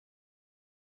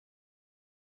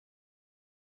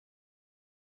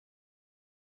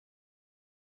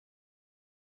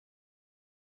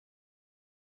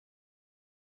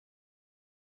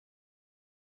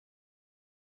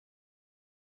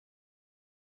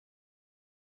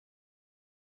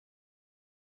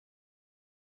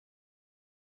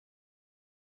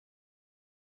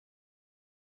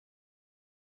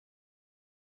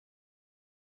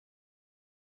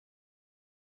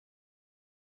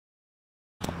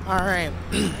Alright,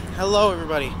 hello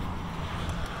everybody,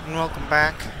 and welcome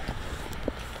back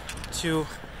to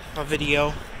a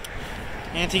video.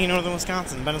 Antique Northern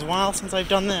Wisconsin. Been a while since I've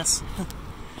done this.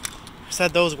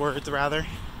 Said those words, rather.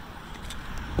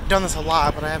 I've done this a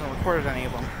lot, but I haven't recorded any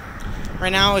of them.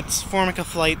 Right now, it's Formica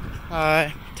flight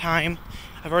time.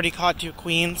 I've already caught 2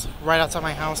 queens right outside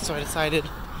my house, so I decided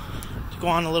to go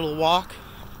on a little walk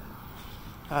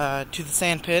to the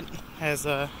sand pit, as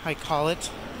I call it,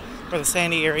 or the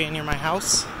sandy area near my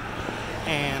house,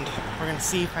 and we're going to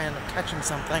see if I end up catching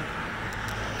something.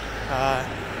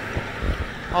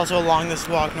 Also along this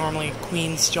walk, normally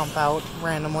queens jump out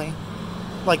randomly,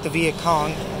 like the Viet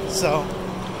Cong, so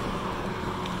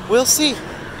we'll see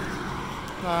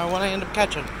what I end up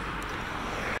catching.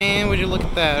 And would you look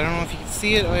at that? I don't know if you can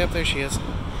see it. Oh, yep, there she is.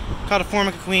 Caught a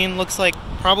Formica queen. Looks like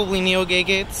probably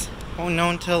Neo-Gagates. Won't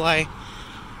know until I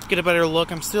get a better look.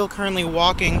 I'm still currently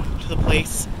walking to the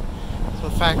place, so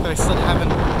the fact that I still haven't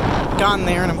gotten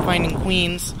there and I'm finding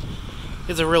queens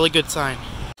is a really good sign.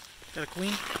 Got a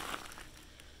queen.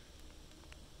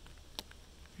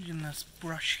 Using this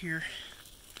brush here.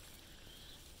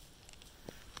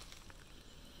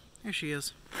 There she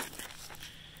is.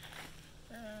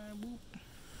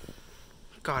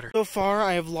 Got her. So far,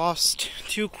 I have lost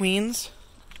 2 queens.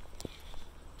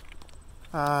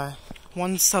 One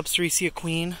Substrecia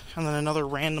queen, and then another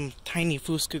random tiny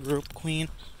Fusca group queen.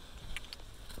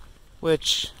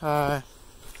 Which,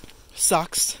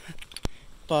 sucks.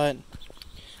 But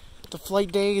the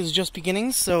flight day is just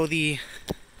beginning, so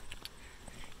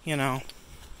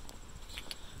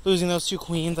losing those 2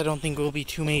 queens I don't think will be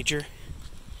too major.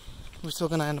 We're still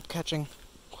gonna end up catching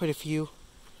quite a few.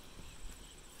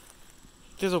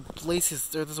 There's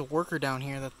a worker down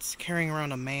here that's carrying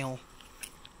around a mail.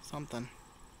 Something.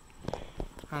 I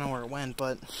don't know where it went,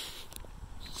 but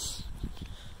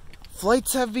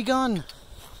flights have begun,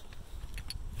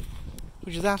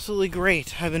 which is absolutely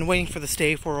great. I've been waiting for this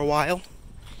day for a while.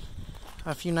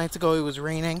 A few nights ago it was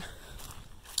raining,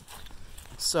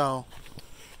 so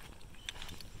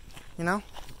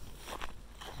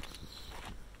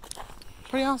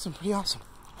pretty awesome, pretty awesome.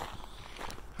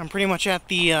 I'm pretty much at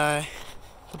the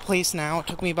place now. It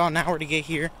took me about an hour to get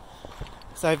here,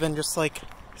 so I've been just like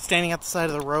standing at the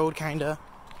side of the road, kinda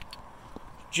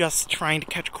just trying to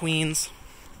catch queens,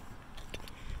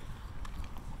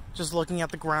 just looking at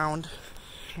the ground,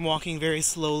 walking very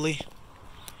slowly.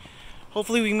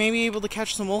 Hopefully we may be able to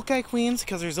catch some Ulkai queens,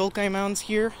 because there's Ulkai mounds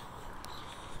here.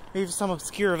 Maybe some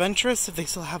obscure of interest, if they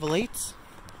still have elates,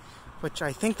 which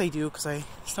I think they do, because I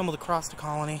stumbled across the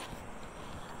colony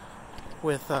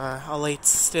with elates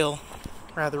still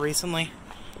rather recently.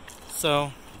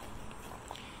 So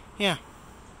yeah,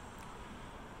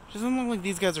 doesn't look like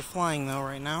these guys are flying though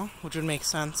right now, which would make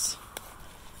sense.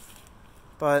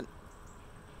 But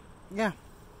yeah,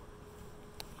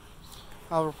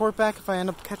 I'll report back if I end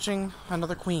up catching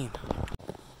another queen.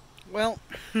 Well,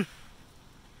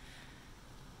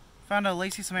 found a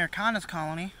Lasius americanus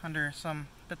colony under some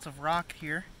bits of rock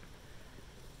here.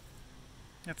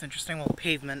 That's interesting. Well,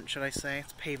 pavement, should I say.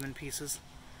 It's pavement pieces.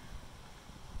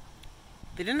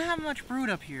 They didn't have much brood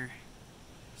up here.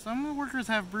 Some of the workers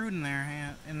have brood in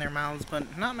their mouths,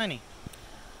 but not many.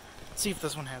 Let's see if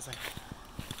this one has it.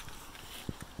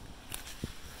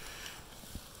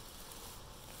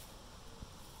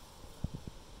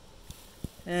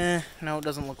 No, it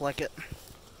doesn't look like it.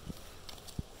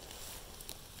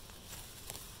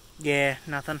 Yeah,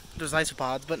 nothing. There's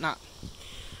isopods, but not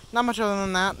much other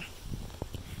than that.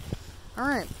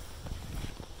 Alright.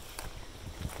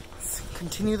 Let's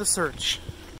continue the search.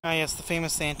 Ah yes, the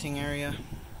famous Santing area.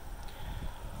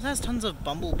 It has tons of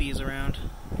bumblebees around.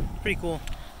 Pretty cool.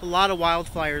 A lot of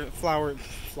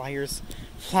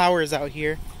flowers out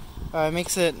here. It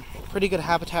makes it pretty good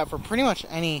habitat for pretty much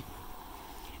any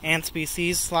ant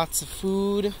species. Lots of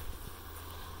food.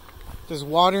 There's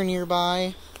water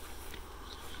nearby.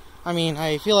 I mean,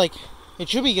 I feel like it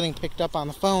should be getting picked up on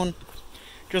the phone.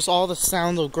 Just all the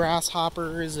sounds of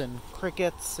grasshoppers and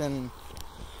crickets and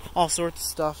all sorts of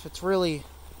stuff. It's really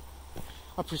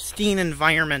a pristine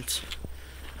environment.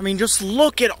 I mean, just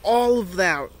look at all of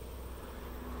that.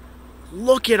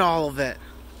 Look at all of it.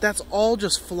 That's all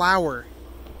just flower.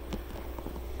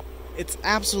 It's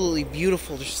absolutely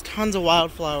beautiful. There's tons of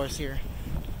wildflowers here.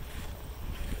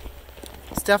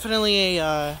 It's definitely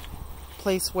a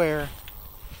place where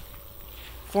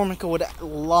Formica would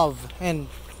love, and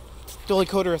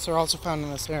Dolichoderus are also found in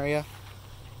this area.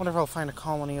 Wonder if I'll find a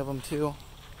colony of them too.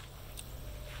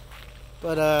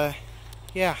 But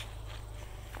yeah.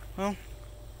 Well,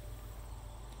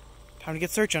 time to get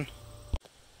searching.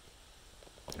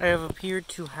 I have appeared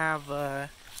to have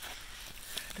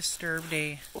disturbed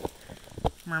a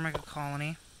Formica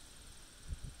colony.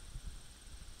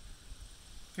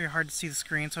 Very hard to see the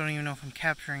screen, so I don't even know if I'm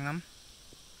capturing them.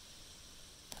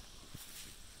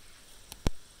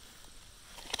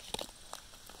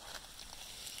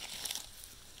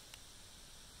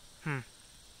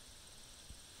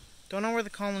 Don't know where the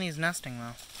colony is nesting,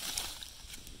 though.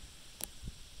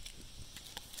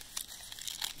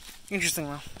 Interesting,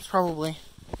 though. It's probably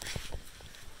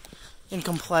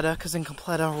Incompleta, because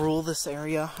Incompleta rule this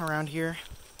area around here.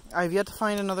 I've yet to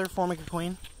find another Formica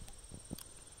queen.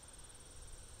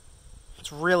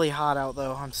 It's really hot out,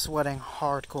 though. I'm sweating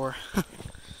hardcore.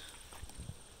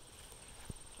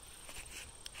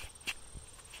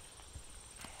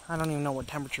 I don't even know what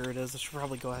temperature it is. I should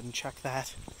probably go ahead and check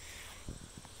that.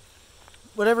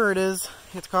 Whatever it is,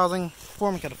 it's causing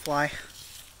Formica to fly.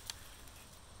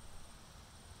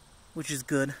 Which is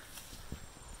good.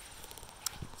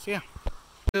 So yeah.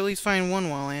 At least find one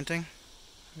while anting.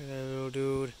 Look at that little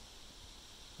dude.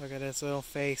 Look at his little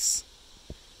face.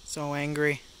 So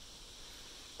angry.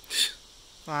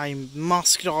 I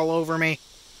musked all over me.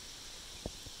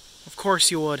 Of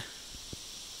course you would.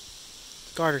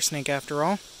 Garter snake after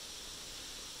all.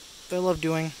 They love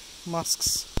doing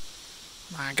musks.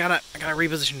 I gotta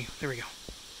reposition you. There we go.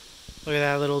 Look at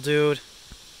that little dude.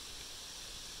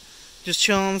 Just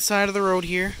chilling on the side of the road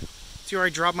here. See where I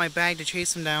dropped my bag to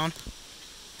chase him down.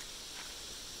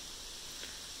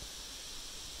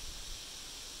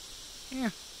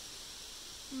 Yeah.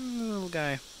 Little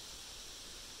guy.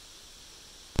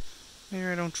 Maybe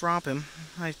I don't drop him.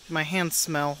 My hands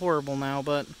smell horrible now,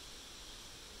 but...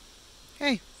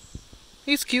 hey.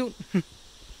 He's cute.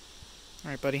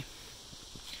 Alright, buddy.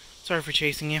 Sorry for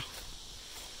chasing you.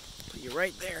 Put you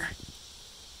right there.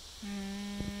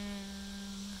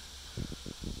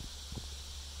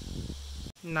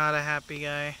 Not a happy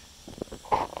guy.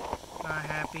 Not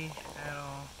happy at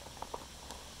all.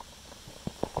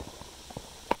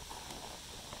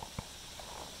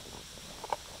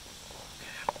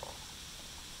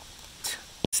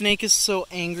 Snake is so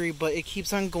angry, but it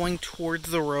keeps on going towards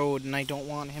the road, and I don't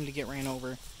want him to get ran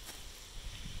over.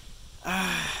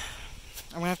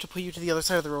 I'm gonna have to put you to the other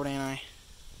side of the road, ain't I?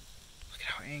 Look at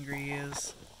how angry he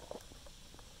is.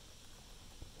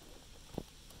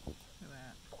 Look at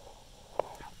that.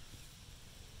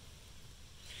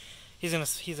 He's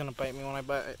gonna bite me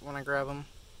when I grab him.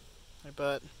 I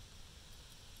bet.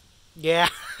 Yeah.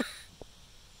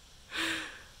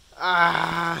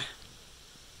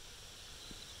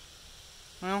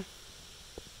 Well,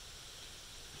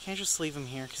 I can't just leave him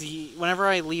here, because whenever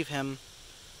I leave him,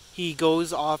 he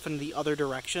goes off in the other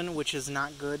direction, which is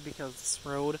not good because this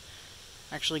road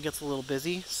actually gets a little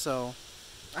busy, so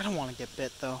I don't want to get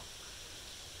bit, though.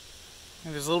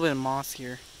 And there's a little bit of moss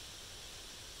here.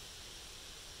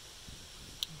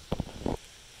 Go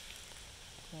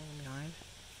on behind.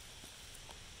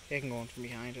 Yeah, I can go on from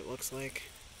behind, it looks like.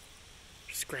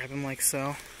 Just grab him like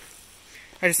so.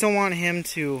 I just don't want him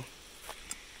to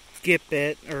get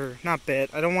bit, or not bit.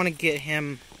 I don't want to get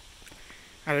him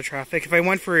out of traffic. If I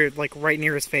went for it, like, right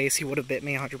near his face, he would have bit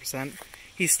me 100%.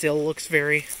 He still looks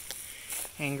very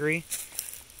angry.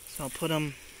 So I'll put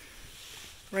him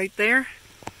right there,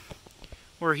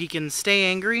 where he can stay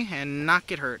angry and not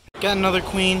get hurt. Got another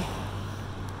queen.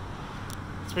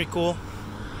 It's pretty cool.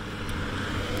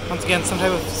 Once again, some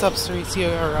type of subspecies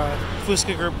or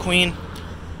Fusca group queen.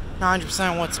 Not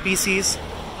 100% on what species.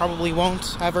 Probably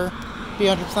won't ever be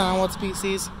 100% on what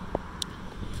species.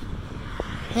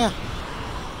 Yeah.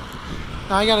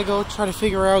 Now I gotta go try to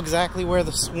figure out exactly where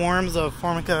the swarms of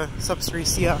Formica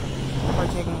subspecies are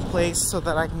taking place so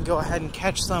that I can go ahead and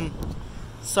catch some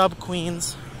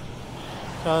sub-queens.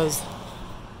 Because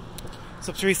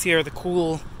subspecies are the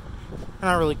cool, they're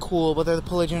not really cool, but they're the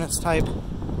polygynous type.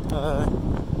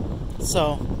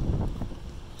 So,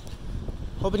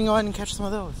 hoping to go ahead and catch some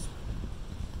of those.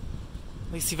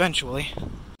 At least eventually.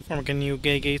 Formica new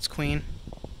Gay Gates queen.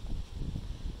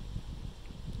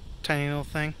 Tiny little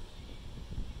thing.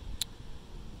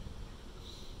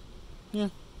 Yeah.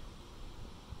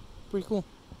 Pretty cool.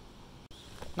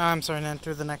 Now I'm starting to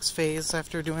enter the next phase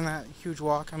after doing that huge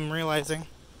walk. I'm realizing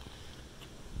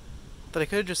that I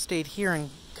could have just stayed here and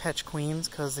catch queens,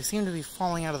 because they seem to be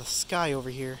falling out of the sky over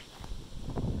here.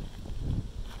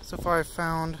 So far I've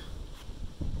found,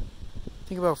 I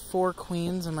think, about 4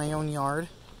 queens in my own yard.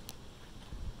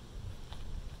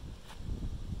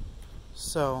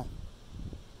 So,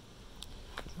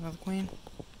 another queen?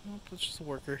 Nope, that's just a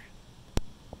worker.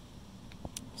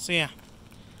 So yeah,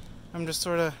 I'm just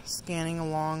sort of scanning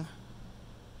along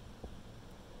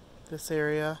this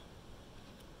area,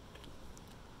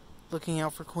 looking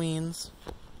out for queens.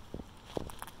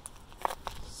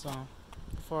 So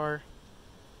far,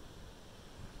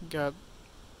 got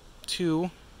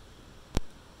 2.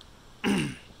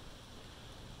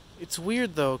 It's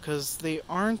weird though, because they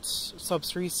aren't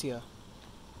Substrecia.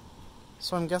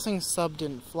 So I'm guessing Sub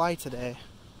didn't fly today.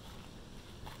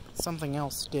 Something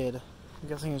else did. I'm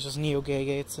guessing it's just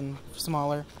Neo-Gagates and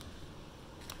smaller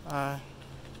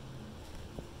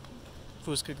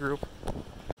Fusca group.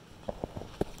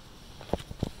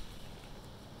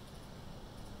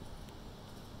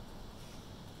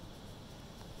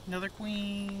 Another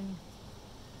queen.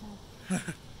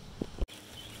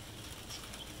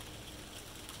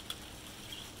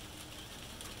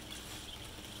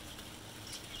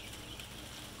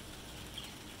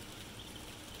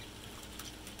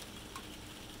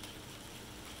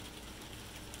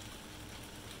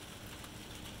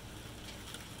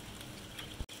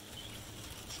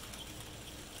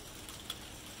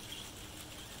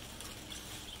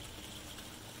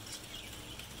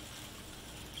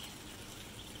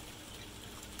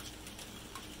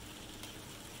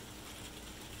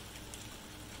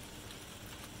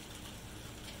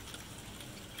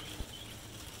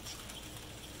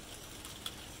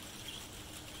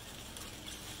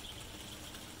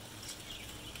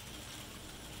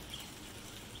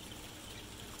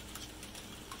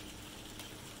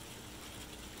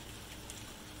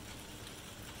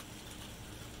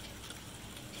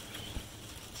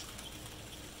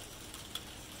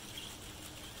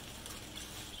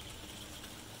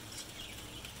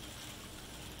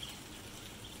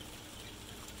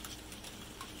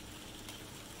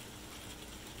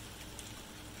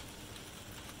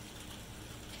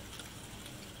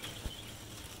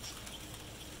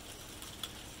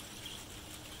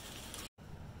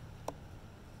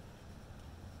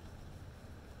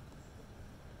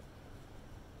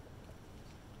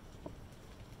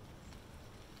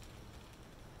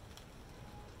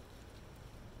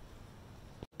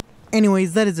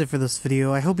 Anyways, that is it for this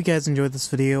video. I hope you guys enjoyed this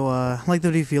video. Like the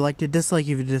video if you liked it, dislike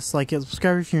if you dislike it,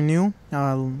 subscribe if you're new.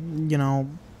 You know,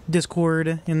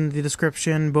 Discord in the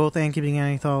description, both Ant-Keeping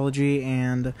Anthology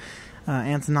and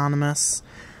Ants Anonymous.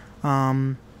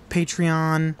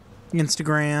 Patreon,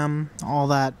 Instagram, all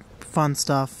that fun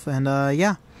stuff. And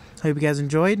yeah, I hope you guys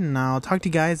enjoyed, and I'll talk to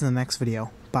you guys in the next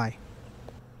video. Bye.